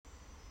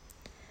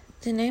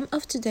The name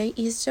of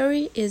today's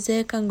story is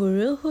the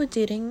kangaroo who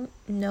didn't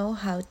know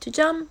how to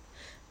jump.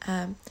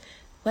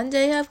 One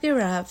day a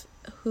giraffe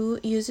who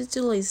used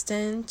to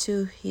listen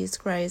to his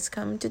cries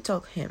come to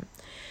talk him.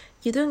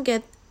 You don't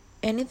get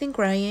anything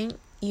crying,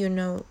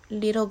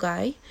 little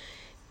guy.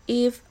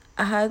 If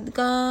I had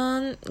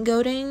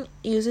gotten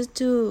used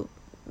to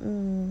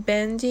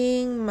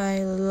bending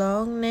my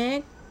long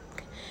neck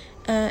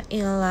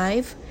in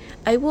life,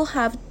 I would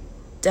have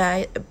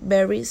died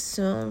very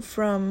soon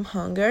from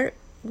hunger.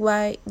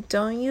 Why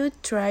don't you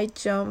try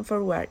jump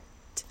forward?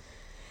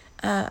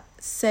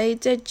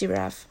 Said the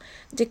giraffe.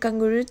 The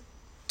kangaroo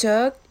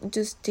took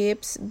two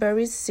steps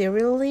very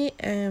seriously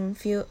and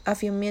a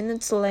few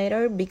minutes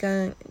later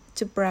began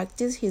to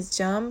practice his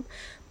jump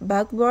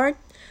backward,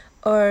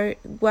 or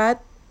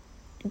what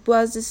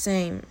was the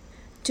same.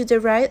 To the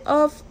right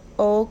of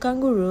all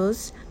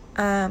kangaroos,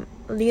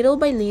 little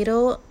by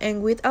little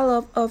and with a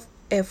lot of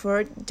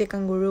effort, the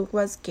kangaroo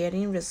was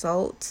getting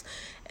results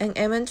and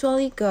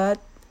eventually got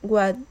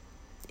what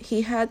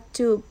he had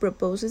to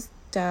propose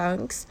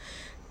thanks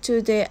to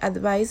the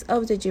advice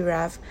of the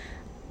giraffe.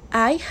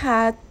 I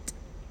had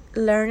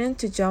learned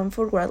to jump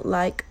forward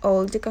like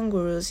all the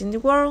kangaroos in the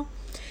world.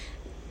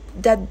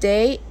 That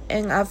day,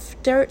 and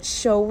after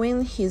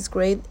showing his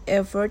great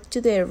effort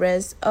to the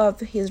rest of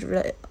his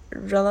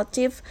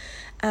relative,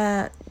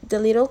 the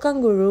little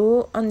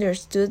kangaroo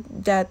understood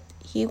that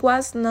he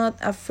was not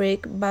a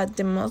freak but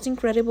the most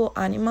incredible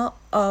animal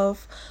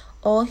of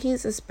all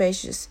his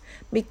species,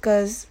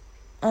 because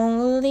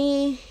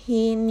only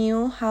he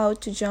knew how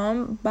to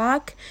jump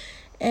back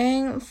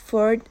and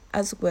forth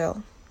as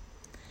well.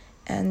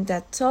 And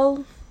that's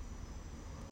all.